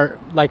smart.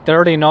 Like, they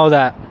already know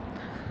that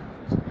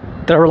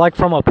they're like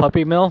from a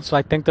puppy mill, so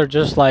I think they're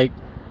just like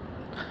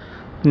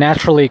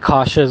naturally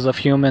cautious of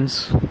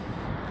humans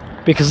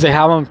because they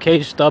have them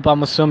caged up,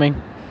 I'm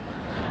assuming,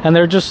 and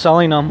they're just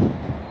selling them.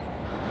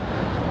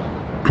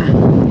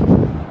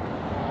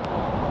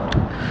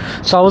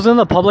 So I was in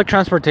the public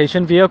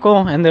transportation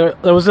vehicle, and there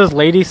was this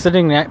lady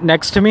sitting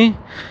next to me,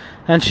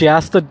 and she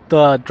asked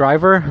the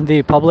driver,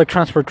 the public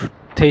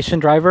transportation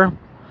driver,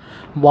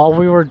 while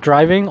we were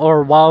driving,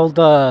 or while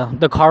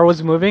the car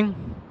was moving,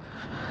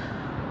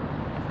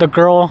 the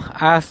girl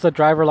asked the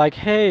driver, like,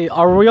 hey,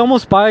 are we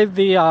almost by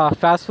the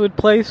fast food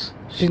place?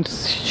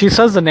 She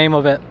says the name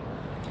of it,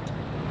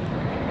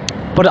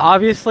 but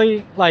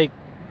obviously, like,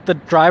 the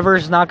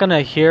driver's not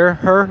gonna hear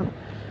her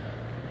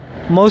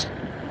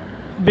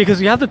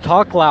because you have to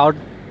talk loud.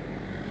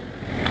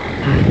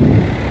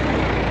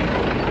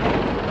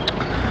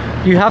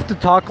 You have to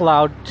talk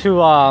loud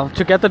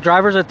to get the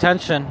driver's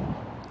attention.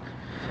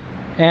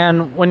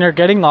 And when you're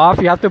getting off,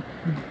 you have to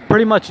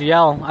pretty much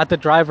yell at the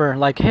driver,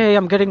 like, hey,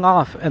 I'm getting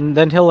off, and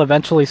then he'll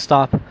eventually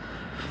stop.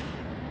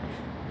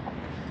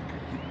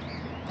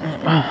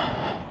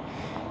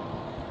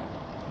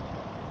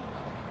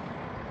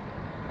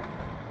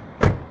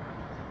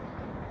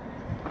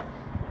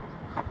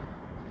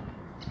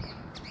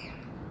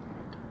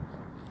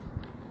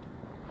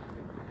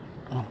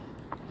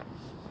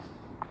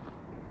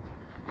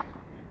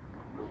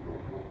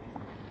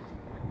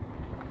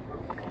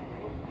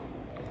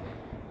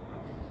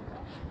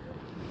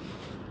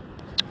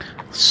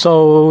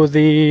 So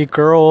the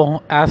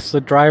girl asked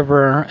the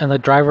driver, and the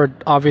driver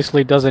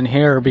obviously doesn't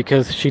hear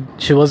because she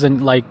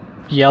wasn't like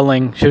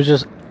yelling. She was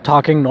just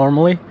talking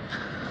normally.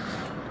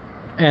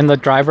 And the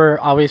driver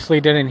obviously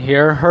didn't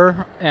hear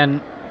her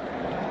and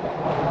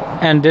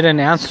didn't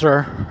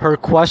answer her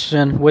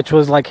question, which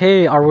was like,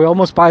 hey, are we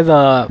almost by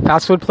the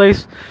fast food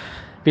place?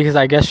 Because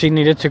I guess she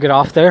needed to get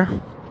off there.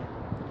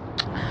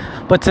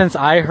 But since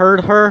I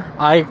heard her,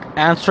 I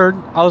answered.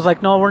 I was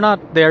like, no, we're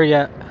not there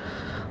yet.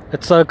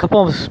 It's a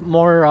couple of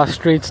more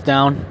streets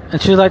down. And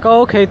she's like,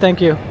 oh, okay,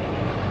 thank you.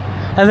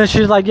 And then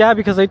she's like, yeah,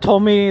 because they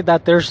told me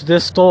that there's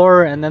this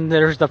store and then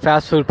there's the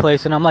fast food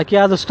place. And I'm like,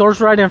 yeah, the store's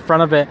right in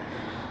front of it.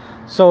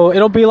 So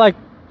it'll be like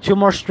 2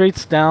 more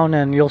streets down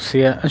and you'll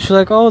see it. And she's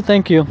like, oh,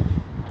 thank you.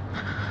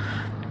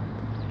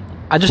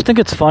 I just think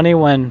it's funny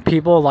when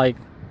people like...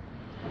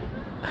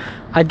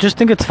 I just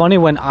think it's funny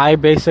when I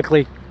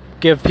basically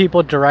give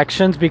people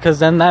directions, because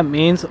then that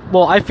means...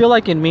 Well, I feel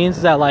like it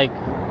means that, like...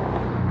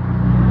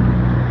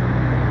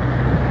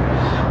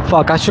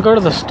 Fuck, I should go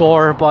to the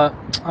store, but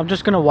I'm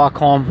just gonna walk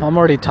home. I'm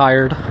already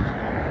tired.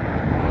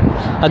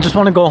 I just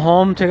want to go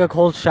home, take a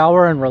cold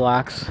shower, and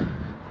relax.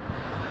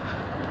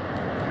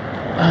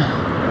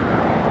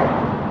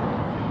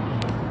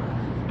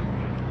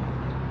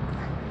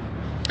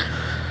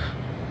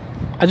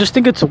 I just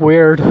think it's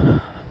weird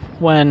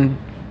when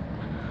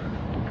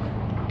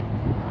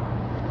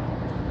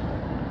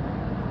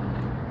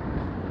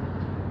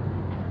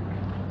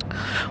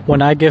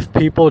I give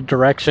people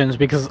directions,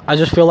 because I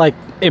just feel like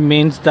it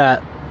means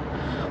that,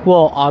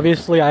 well,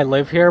 obviously I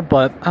live here,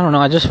 but I don't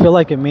know, I just feel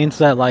like it means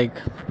that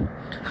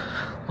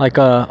I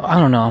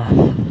don't know.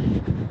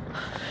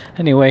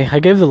 Anyway, I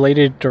gave the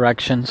lady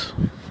directions.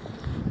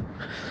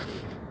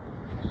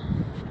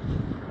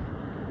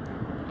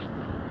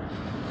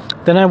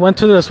 Then I went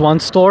to this one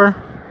store.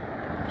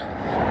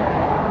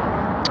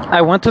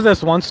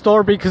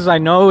 Because I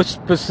know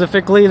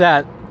specifically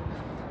that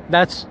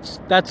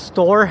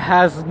store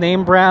has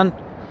name brand.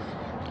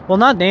 Well,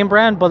 not name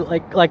brand, but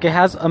like it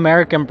has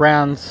American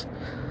brands.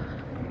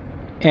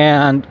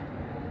 And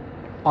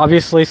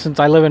obviously, since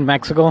I live in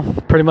Mexico,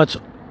 pretty much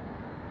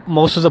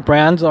most of the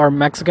brands are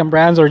Mexican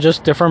brands or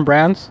just different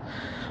brands.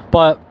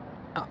 But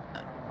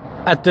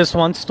at this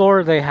one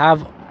store, they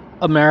have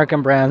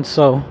American brands.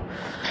 So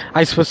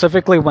I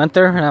specifically went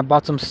there and I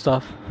bought some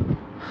stuff.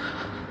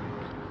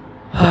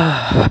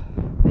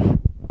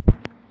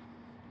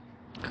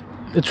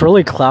 It's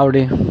really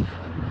cloudy.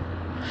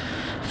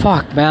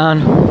 Fuck,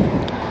 man.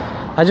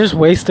 I just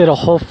wasted a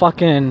whole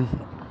fucking...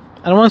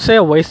 I don't want to say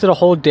I wasted a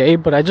whole day,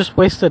 but I just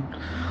wasted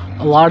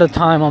a lot of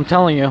time, I'm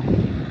telling you.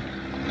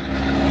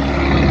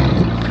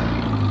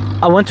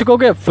 I went to go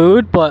get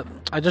food, but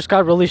I just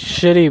got really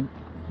shitty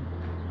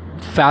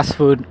fast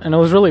food, and it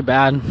was really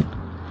bad.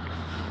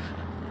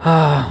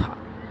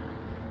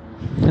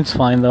 It's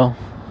fine, though.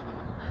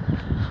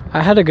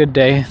 I had a good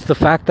day. The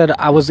fact that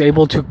I was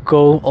able to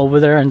go over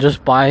there and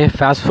just buy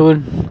fast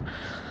food,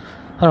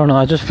 I don't know,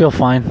 I just feel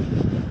fine.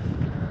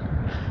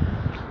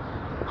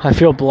 I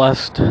feel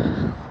blessed.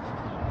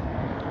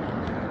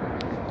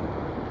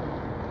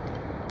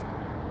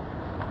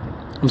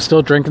 I'm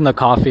still drinking the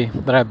coffee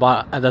that I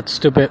bought at that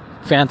stupid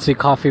fancy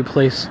coffee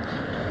place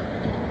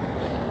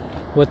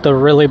with the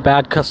really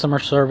bad customer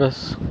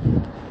service.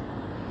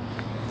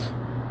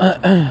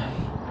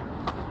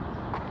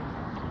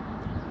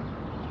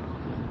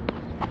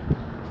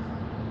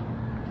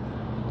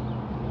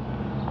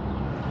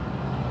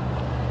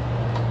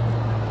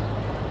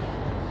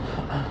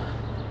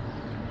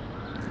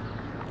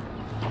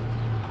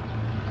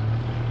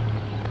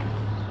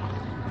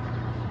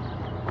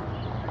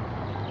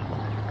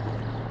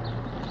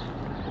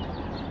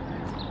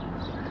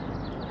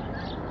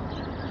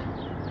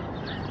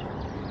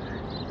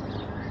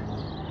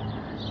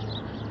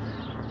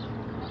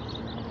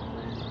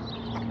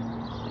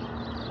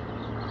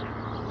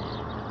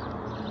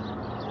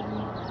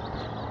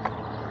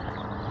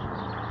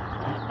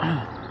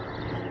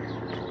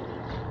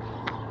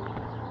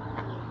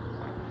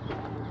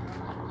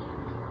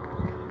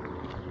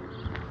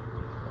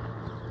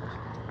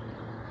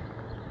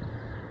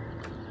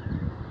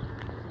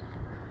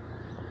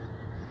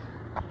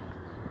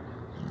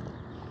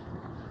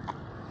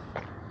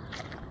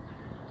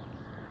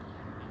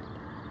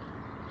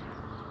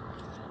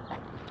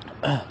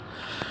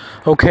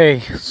 Okay,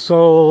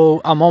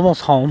 so I'm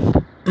almost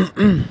home.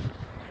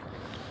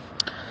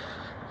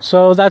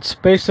 So that's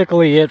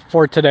basically it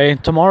for today.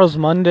 Tomorrow's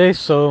Monday,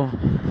 so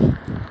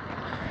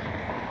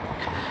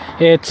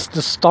it's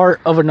the start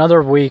of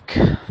another week.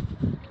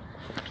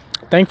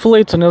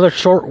 Thankfully, it's another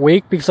short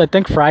week because I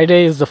think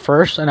Friday is the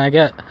first, and I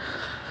get...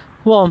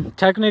 Well,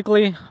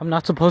 technically, I'm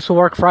not supposed to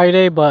work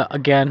Friday, but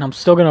again, I'm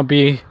still gonna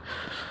be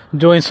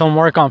doing some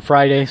work on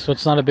Friday, so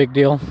it's not a big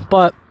deal.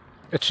 But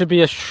it should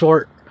be a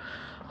short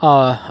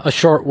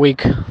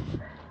week,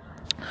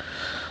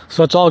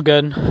 so it's all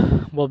good.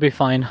 We'll be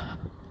fine.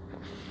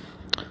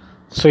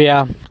 So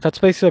yeah, that's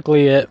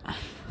basically it.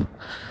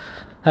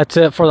 That's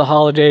it for the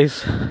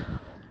holidays.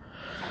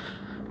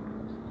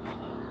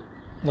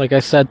 Like I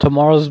said,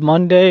 tomorrow's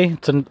Monday.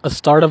 It's a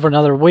start of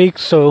another week,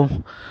 so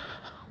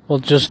we'll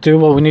just do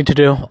what we need to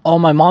do. Oh,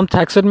 my mom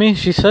texted me.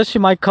 She said she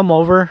might come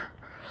over.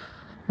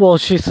 Well,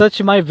 she said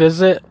she might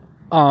visit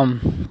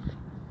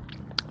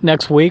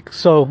next week,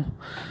 so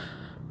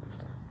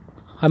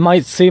I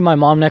might see my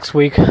mom next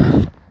week.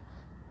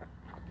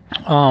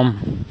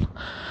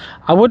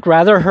 I would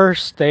rather her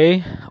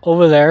stay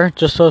over there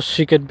just so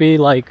she could be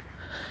like,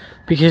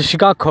 because she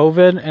got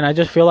COVID, and I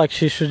just feel like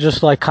she should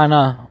just like kind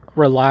of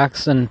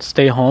relax and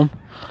stay home.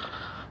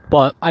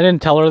 But I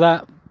didn't tell her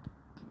that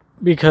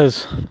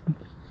because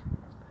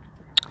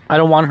I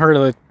don't want her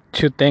to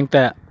think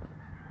that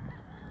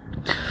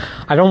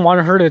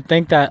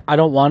I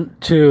don't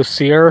want to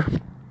see her,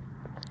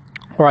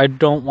 or I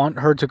don't want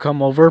her to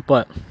come over.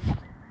 But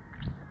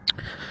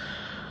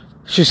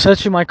she said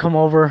she might come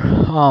over.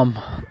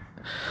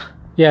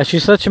 Yeah, she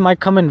said she might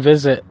come and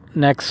visit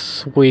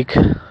next week.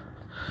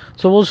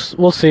 So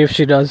we'll see if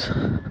she does.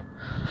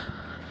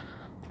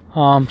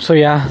 So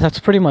yeah, that's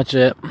pretty much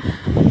it.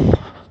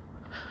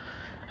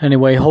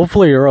 Anyway,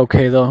 hopefully you're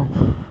okay though.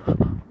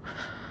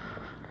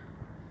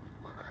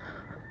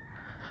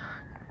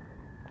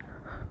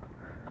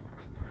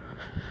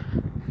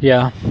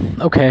 Yeah,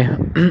 okay.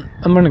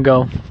 I'm gonna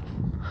go.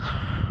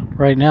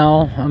 Right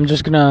now, I'm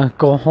just gonna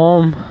go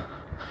home,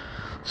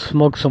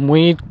 smoke some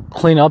weed,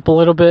 clean up a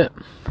little bit,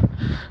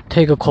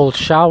 take a cold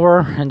shower,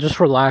 and just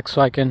relax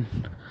so I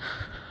can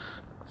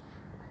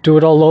do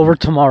it all over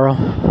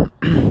tomorrow.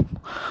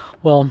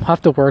 Well, I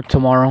have to work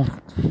tomorrow.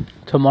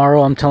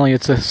 Tomorrow, I'm telling you,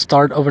 it's the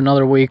start of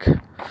another week.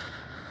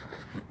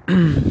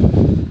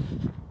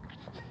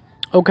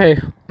 Okay,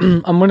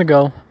 I'm gonna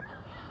go.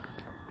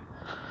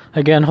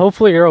 Again,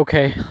 hopefully you're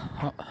okay.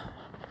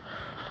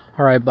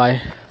 Alright,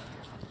 bye.